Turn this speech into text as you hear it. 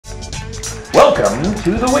Welcome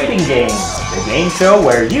to The Waiting Game, the game show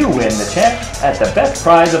where you win the chance at the best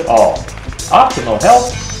prize of all, optimal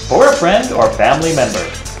health for a friend or family member.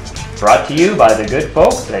 Brought to you by the good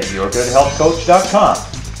folks at YourGoodHealthCoach.com.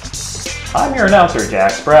 I'm your announcer,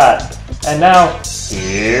 Jack Spratt, and now,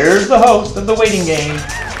 here's the host of The Waiting Game,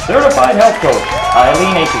 Certified Health Coach,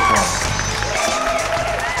 Eileen Aitchison.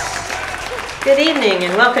 Good evening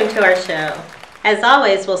and welcome to our show. As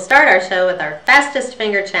always, we'll start our show with our fastest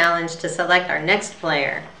finger challenge to select our next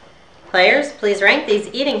player. Players, please rank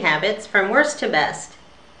these eating habits from worst to best.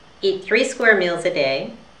 Eat 3 square meals a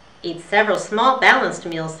day. Eat several small balanced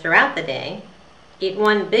meals throughout the day. Eat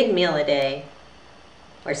 1 big meal a day.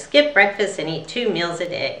 Or skip breakfast and eat 2 meals a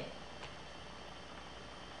day.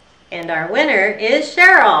 And our winner is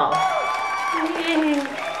Cheryl.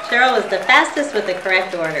 Cheryl was the fastest with the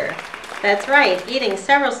correct order. That's right, eating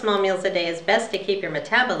several small meals a day is best to keep your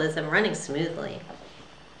metabolism running smoothly.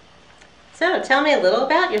 So tell me a little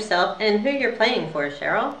about yourself and who you're playing for,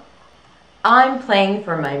 Cheryl. I'm playing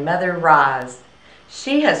for my mother, Roz.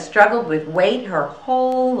 She has struggled with weight her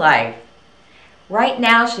whole life. Right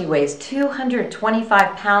now she weighs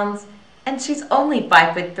 225 pounds and she's only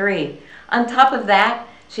 5'3". On top of that,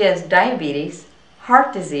 she has diabetes,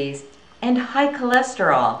 heart disease, and high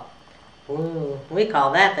cholesterol. Ooh, we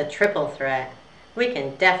call that the triple threat. We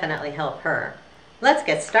can definitely help her. Let's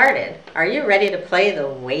get started. Are you ready to play the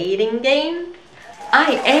waiting game?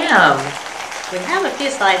 I am. We have a few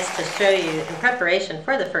slides to show you in preparation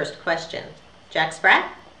for the first question. Jack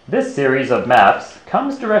Spratt? This series of maps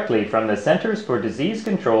comes directly from the Centers for Disease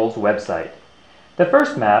Control's website. The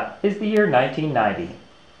first map is the year 1990.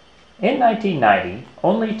 In 1990,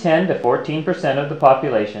 only 10 to 14% of the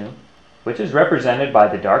population, which is represented by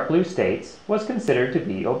the dark blue states, was considered to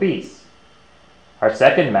be obese. Our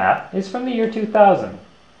second map is from the year 2000.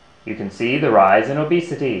 You can see the rise in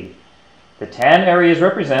obesity. The tan areas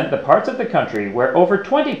represent the parts of the country where over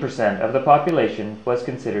 20% of the population was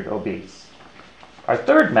considered obese. Our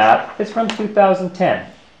third map is from 2010,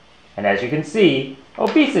 and as you can see,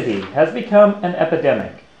 obesity has become an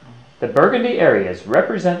epidemic. The burgundy areas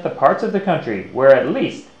represent the parts of the country where at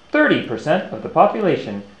least 30% of the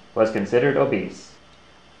population was considered obese.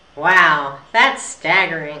 Wow, that's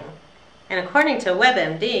staggering. And according to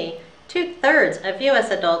WebMD, 2/3 of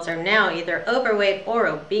U.S. adults are now either overweight or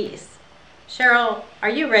obese. Cheryl, are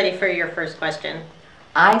you ready for your first question?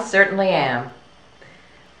 I certainly am.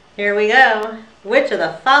 Here we go. Which of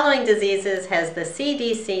the following diseases has the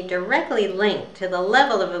CDC directly linked to the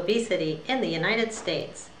level of obesity in the United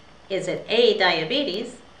States? Is it A,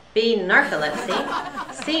 diabetes, B, narcolepsy,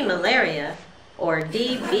 C, malaria, or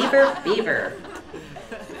D, beaver fever?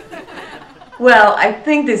 Well, I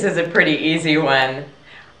think this is a pretty easy one.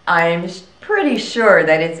 I'm pretty sure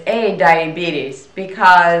that it's A, diabetes,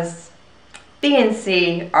 because B and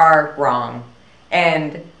C are wrong.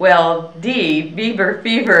 And, well, D, beaver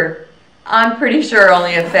fever, I'm pretty sure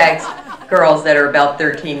only affects girls that are about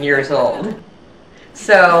 13 years old.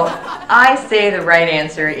 So, I say the right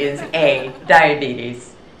answer is A,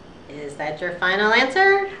 diabetes. Is that your final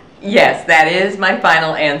answer? Yes, that is my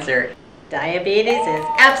final answer. Diabetes is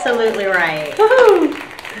absolutely right. Woohoo!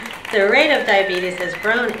 The rate of diabetes has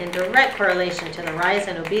grown in direct correlation to the rise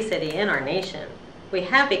in obesity in our nation. We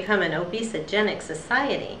have become an obesogenic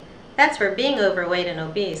society. That's where being overweight and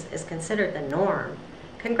obese is considered the norm.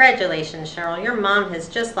 Congratulations, Cheryl. Your mom has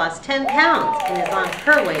just lost 10 pounds and is on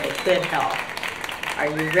her way to good health. Are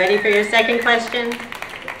you ready for your second question?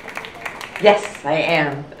 Yes, I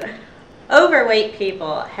am. Overweight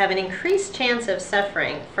people have an increased chance of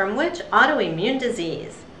suffering from which autoimmune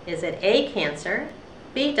disease? Is it A, cancer,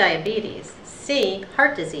 B, diabetes, C,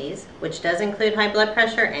 heart disease, which does include high blood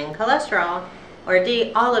pressure and cholesterol, or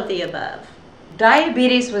D, all of the above?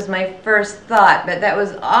 Diabetes was my first thought, but that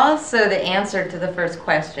was also the answer to the first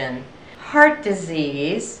question. Heart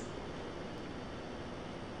disease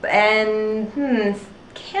and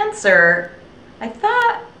cancer, I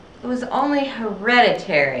thought it was only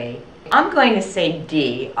hereditary. I'm going to say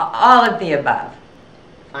D, all of the above.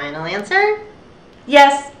 Final answer?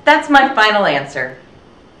 Yes, that's my final answer.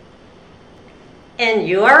 And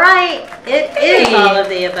you are right. It is Hey. all of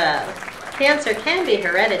the above. Cancer can be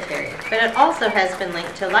hereditary, but it also has been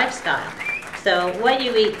linked to lifestyle. So what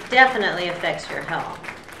you eat definitely affects your health.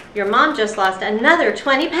 Your mom just lost another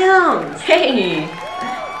 20 pounds. Hey!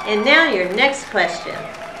 And now your next question.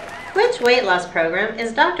 Which weight loss program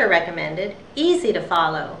is doctor recommended, easy to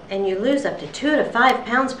follow, and you lose up to 2 to 5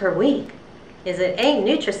 pounds per week? Is it A,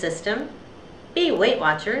 Nutrisystem, B, Weight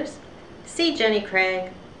Watchers, C, Jenny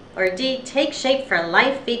Craig, or D, Take Shape for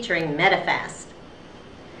Life featuring MetaFast?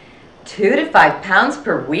 2 to 5 pounds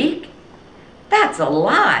per week? That's a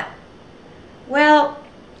lot. Well,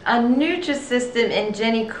 a Nutrisystem and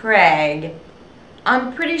Jenny Craig,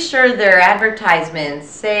 I'm pretty sure their advertisements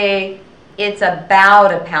say it's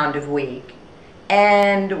about a pound a week.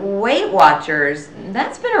 And Weight Watchers,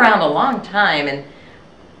 that's been around a long time, and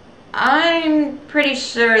I'm pretty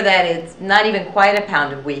sure that it's not even quite a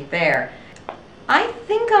pound a week there. I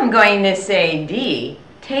think I'm going to say D,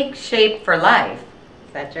 Take Shape for Life.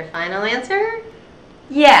 Is that your final answer?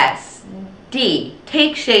 Yes, D,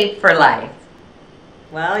 Take Shape for Life.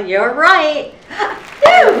 Well, you're right.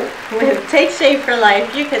 With Take Shape for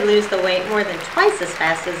Life, you could lose the weight more than twice as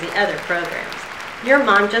fast as the other programs. Your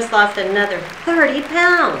mom just lost another 30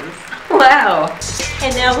 pounds. Wow.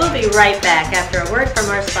 And now we'll be right back after a word from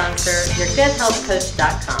our sponsor,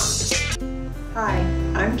 YourGoodHealthCoach.com. Hi,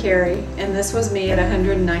 I'm Carrie, and this was me at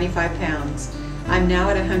 195 pounds. I'm now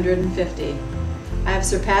at 150. I have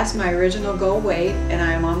surpassed my original goal weight, and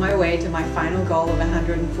I am on my way to my final goal of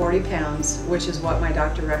 140 pounds, which is what my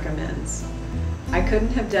doctor recommends. I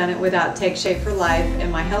couldn't have done it without Take Shape for Life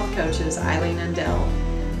and my health coaches, Eileen and Dell.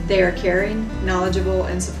 They are caring, knowledgeable,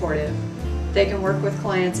 and supportive. They can work with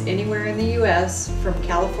clients anywhere in the U.S., from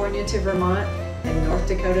California to Vermont and North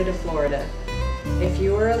Dakota to Florida. If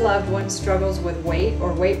you or a loved one struggles with weight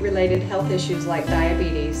or weight-related health issues like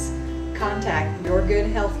diabetes, contact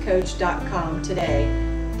YourGoodHealthCoach.com today.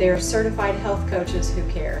 They are certified health coaches who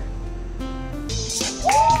care.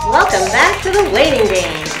 Welcome back to the waiting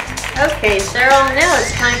game. Okay, Cheryl, now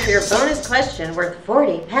it's time for your bonus question worth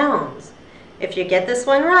 40 pounds. If you get this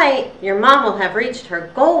one right, your mom will have reached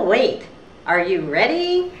her goal weight. Are you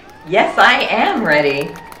ready? Yes, I am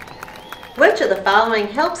ready. Which of the following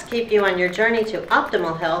helps keep you on your journey to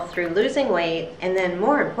optimal health through losing weight, and then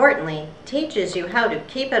more importantly, teaches you how to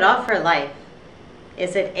keep it off for life?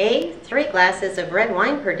 Is it A, 3 glasses of red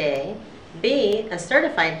wine per day, B, a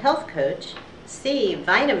certified health coach, C,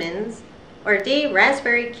 vitamins, or D,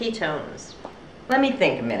 raspberry ketones? Let me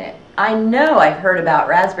think a minute. I know I've heard about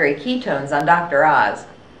raspberry ketones on Dr. Oz.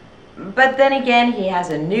 But then again, he has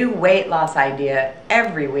a new weight loss idea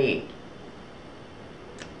every week.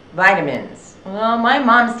 Vitamins. Well, my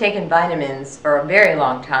mom's taken vitamins for a very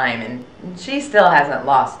long time, and she still hasn't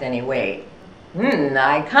lost any weight.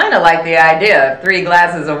 I kind of like the idea of 3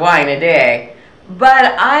 glasses of wine a day.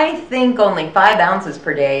 But I think only 5 ounces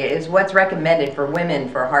per day is what's recommended for women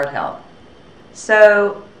for heart health.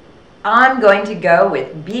 So I'm going to go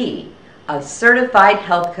with B, a certified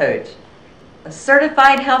health coach. A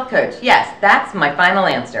certified health coach. Yes, that's my final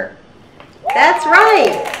answer. That's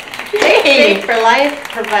right! Hey. Shape for Life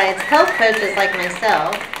provides health coaches like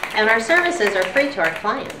myself, and our services are free to our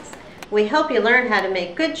clients. We help you learn how to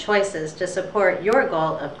make good choices to support your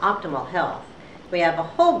goal of optimal health. We have a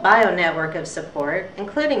whole bio network of support,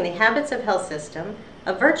 including the Habits of Health system,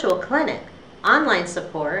 a virtual clinic, online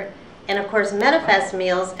support, and of course MetaFast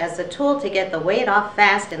meals as a tool to get the weight off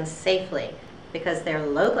fast and safely, because they're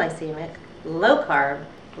low glycemic, low carb,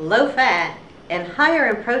 low fat, and higher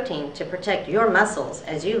in protein to protect your muscles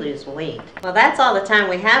as you lose weight. Well, that's all the time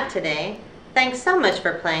we have today. Thanks so much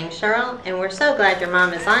for playing, Cheryl, and we're so glad your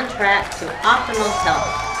mom is on track to optimal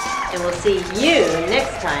health. And we'll see you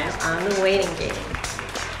next time on The Waiting Game.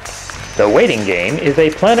 The Waiting Game is a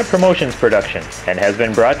Planet Promotions production and has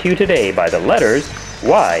been brought to you today by the letters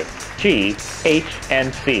Y, G, H,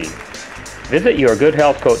 and C. Visit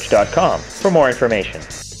YourGoodHealthCoach.com for more information.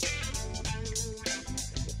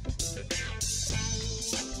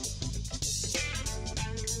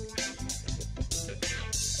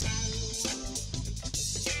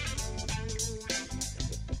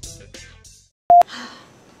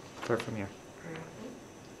 Start from here.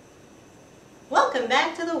 Welcome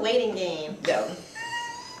back to The Waiting Game. Go.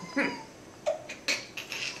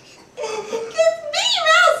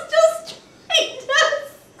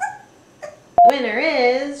 Winner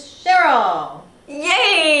is Cheryl.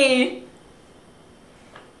 Yay!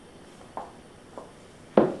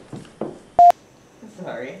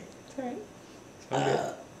 Sorry. Sorry.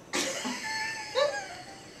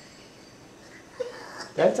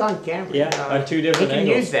 That's on camera. Yeah, on 2 different We can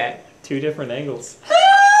angles. use that. 2 different angles.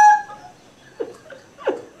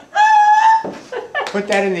 Put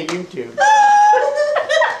that in the YouTube.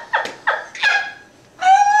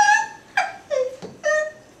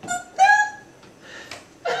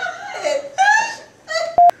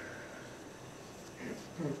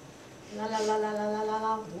 La la la la la la la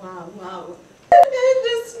la. Wow, wow.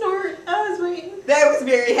 Just snort. I was waiting. That was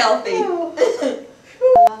very healthy.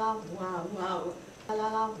 La la wow, wow. La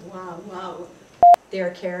la wow, wow. They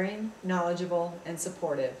are caring, knowledgeable, and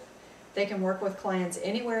supportive. They can work with clients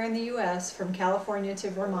anywhere in the U.S., from California to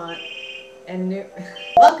Vermont and new.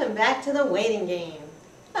 Welcome back to the waiting game.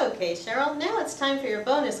 Okay, Cheryl, now it's time for your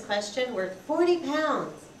bonus question worth 40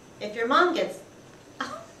 pounds. If your mom gets...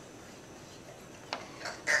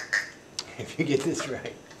 If you get this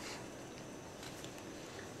right.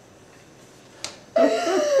 See,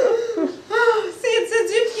 it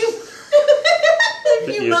says if you...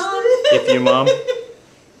 if you mom... If you mom.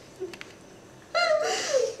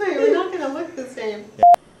 Wait, we're not going to look the same.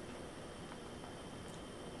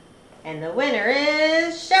 And the winner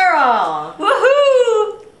is Cheryl. Woohoo!